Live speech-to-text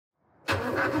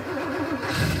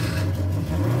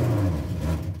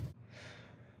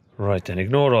Right then,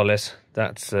 ignore all this.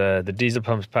 That's the diesel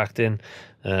pumps packed in.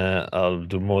 I'll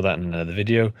do more of that in another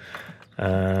video.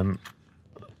 The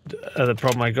other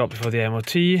problem I got before the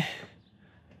MOT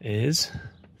is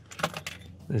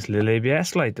this little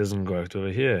ABS light doesn't go out over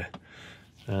here.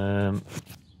 So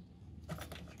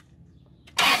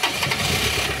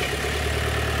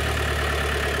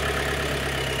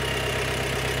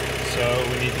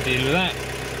we need to deal with that.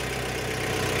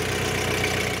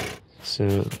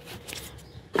 So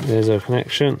there's our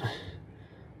connection.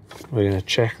 We're going to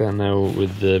check that now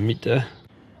with the meter.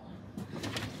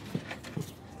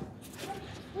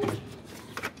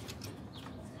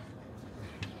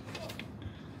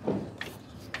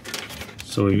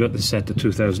 So we've got this set to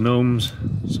 2000 ohms,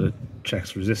 so it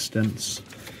checks resistance,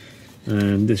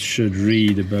 and this should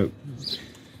read about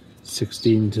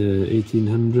 16 to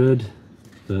 1800,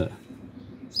 but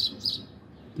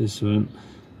this one,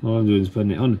 all I'm doing is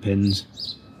putting it on the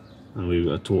pins, and we've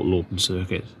got a total open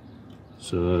circuit.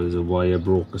 So there's a wire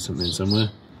broke or something somewhere,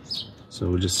 so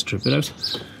we'll just strip it out.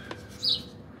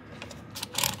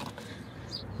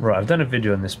 Right, I've done a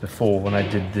video on this before when I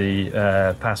did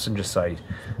the passenger side,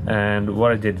 and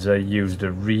what I did is I used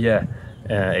a rear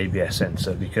ABS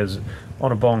sensor, because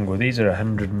on a Bongo these are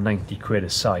 190 quid a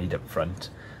side up front,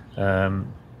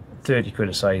 30 quid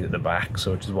a side at the back,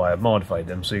 so which is why I've modified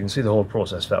them, so you can see the whole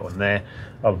process for that one there.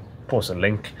 I'll post a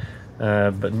link.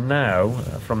 But now,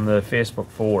 from the Facebook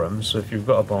forums, so if you've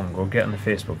got a Bongo, get on the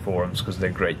Facebook forums because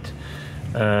they're great.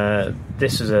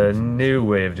 This is a new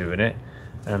way of doing it,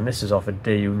 and this is off a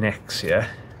Daewoo Nexia.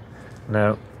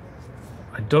 Now,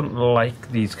 I don't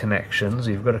like these connections.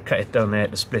 You've got to cut it down there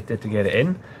to split it to get it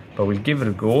in, but we'll give it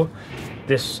a go.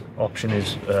 This option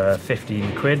is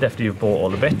 15 quid after you've bought all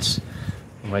the bits.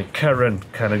 My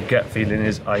current kind of gut feeling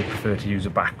is I prefer to use a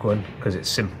back one because it's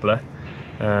simpler,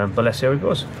 but let's see how it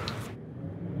goes.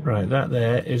 Right, that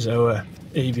there is our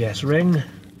ABS ring.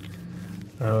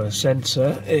 Our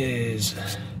sensor is,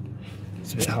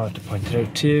 it's a bit hard to point it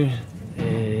out to you,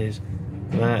 is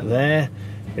that there.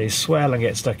 They swell and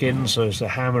get stuck in, so it's a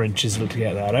hammer and chisel to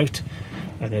get that out.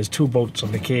 And there's 2 bolts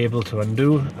on the cable to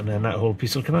undo, and then that whole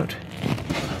piece will come out.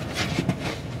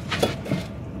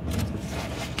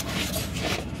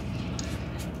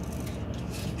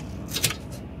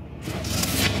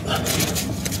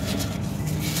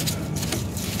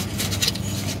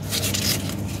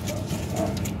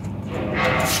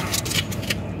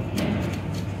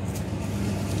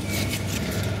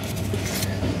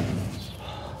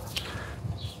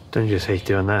 Don't you just hate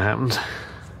it when that happens?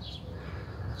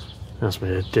 That's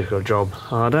made a difficult job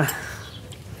harder.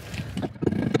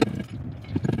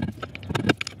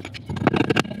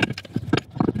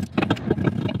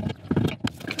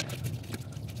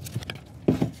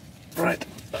 Right,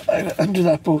 undo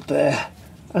that bolt there,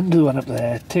 undo the one up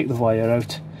there, take the wire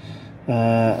out,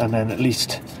 and then at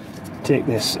least take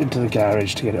this into the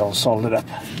garage to get it all soldered up.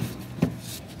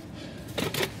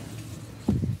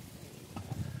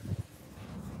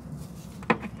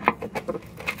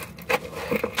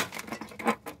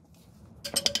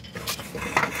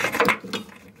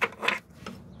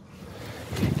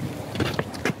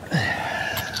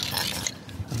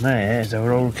 There's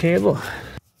our old cable.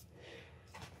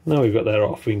 Now we've got that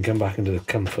off, we can come back into the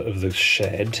comfort of the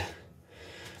shed,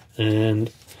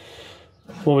 and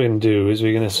what we're going to do is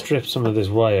we're going to strip some of this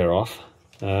wire off,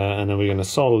 and then we're going to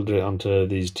solder it onto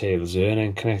these tails here and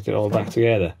then connect it all back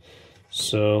together.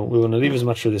 So we want to leave as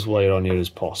much of this wire on here as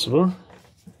possible.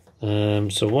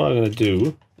 So what I'm going to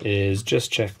do is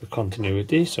just check the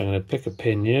continuity. So I'm going to pick a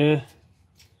pin here,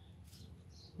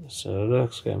 so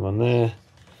let's get them on there.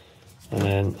 And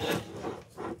then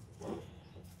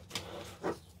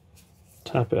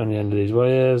tap it on the end of these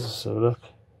wires, so look.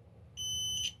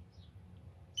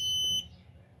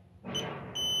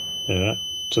 Yeah,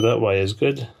 so that wire is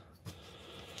good.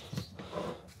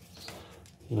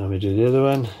 Now we do the other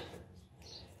one.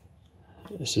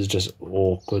 This is just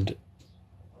awkward.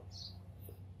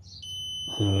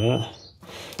 Yeah.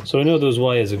 So we know those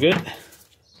wires are good.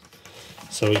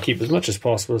 So we keep as much as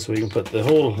possible so we can put the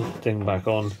whole thing back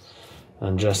on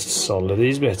and just solder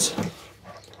these bits.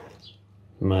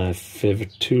 My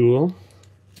favourite tool,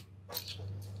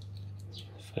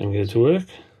 if I can get it to work.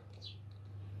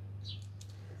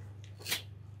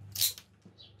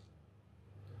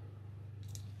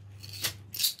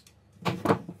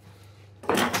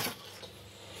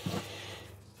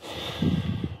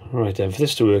 Right then, for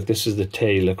this to work, this is the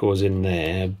tail that goes in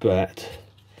there, but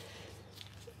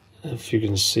if you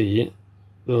can see,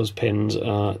 those pins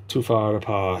are too far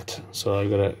apart, so I've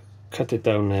got to cut it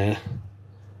down there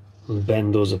and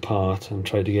bend those apart and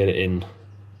try to get it in.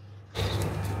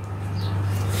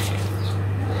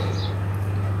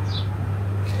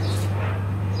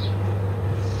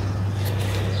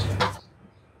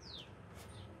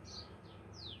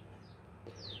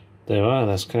 There you are,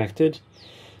 that's connected.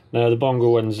 Now the Bongo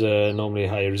ones are normally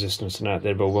higher resistance than that,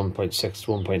 they're about 1.6 to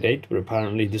 1.8, but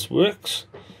apparently this works.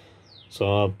 So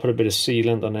I'll put a bit of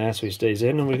sealant on there so it stays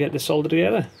in and we'll get this soldered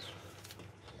together.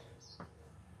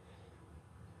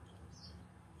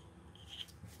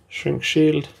 Shrink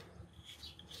shield.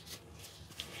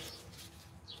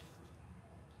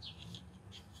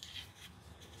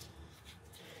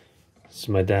 This is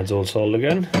my dad's old solder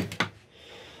gun.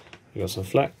 We got some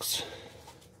flex.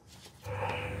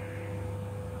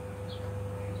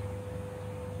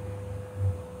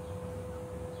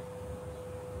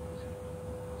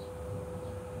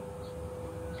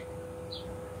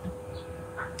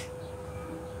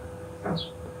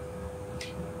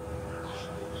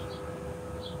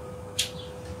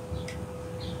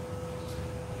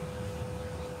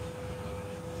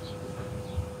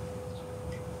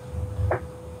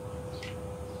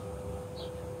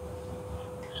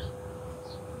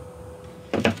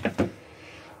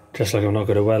 Just like I'm not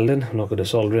good at welding, I'm not good at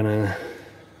soldering either.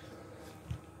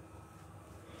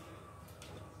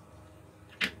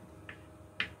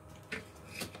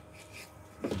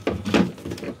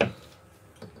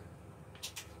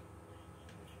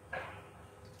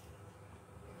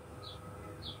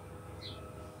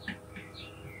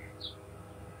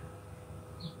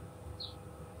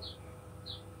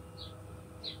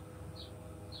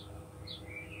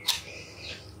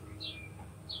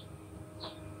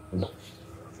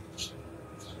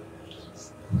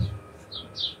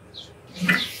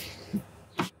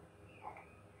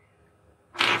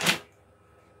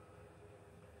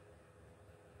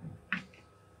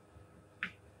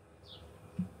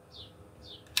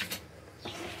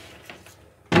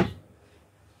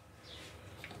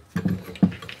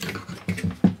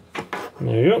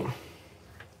 There you go.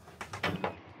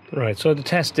 Right, so to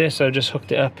test this, I've just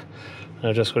hooked it up.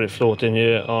 I've just got it floating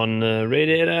here on the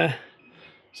radiator.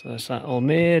 So that's that all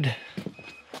made.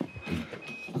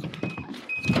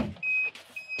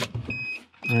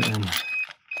 Right then.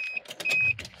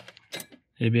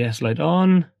 ABS light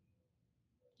on.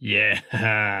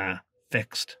 Yeah,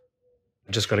 fixed.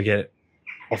 Just got to get it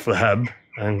off the hub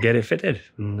and get it fitted.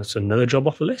 And that's another job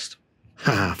off the list.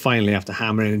 Finally, after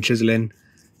hammering and chiseling,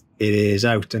 it is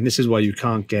out. And this is why you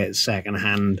can't get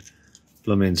second-hand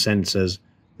plumbing sensors.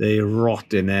 They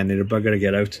rot in there and they're a bugger to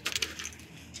get out.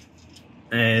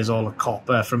 There's all the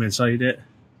copper from inside it.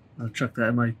 I'll chuck that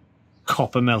in my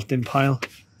copper melting pile.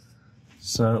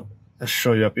 So let's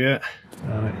show you up here.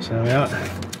 Alright, so there we are.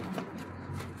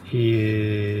 He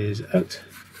is out.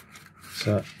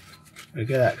 So we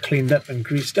get that cleaned up and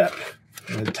greased up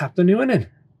and tap the new one in.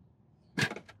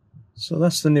 So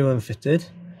that's the new one fitted.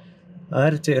 I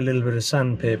had to take a little bit of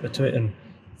sandpaper to it and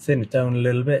thin it down a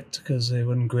little bit because they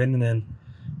wouldn't go in, and then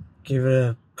give it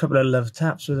a couple of love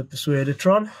taps with a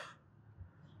Persuader-tron.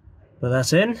 But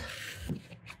that's in.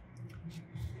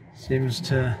 Seems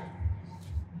to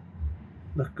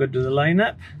look good to the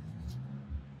lineup.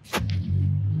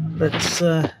 Let's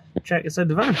check inside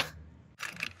the van.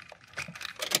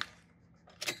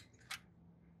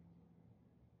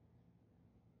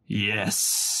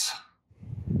 Yes.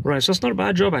 Right, so it's not a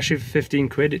bad job actually for 15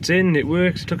 quid. It's in, it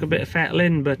works, it took a bit of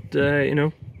fettling, but you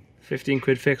know, 15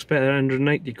 quid fixed better than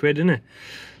 190 quid, isn't it?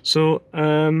 So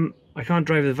I can't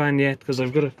drive the van yet because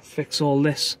I've got to fix all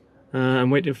this.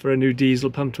 I'm waiting for a new diesel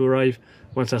pump to arrive.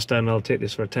 Once that's done, I'll take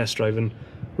this for a test drive and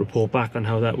report back on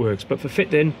how that works. But for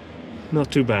fitting,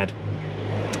 not too bad.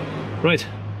 Right,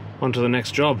 on to the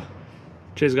next job.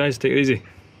 Cheers guys, take it easy.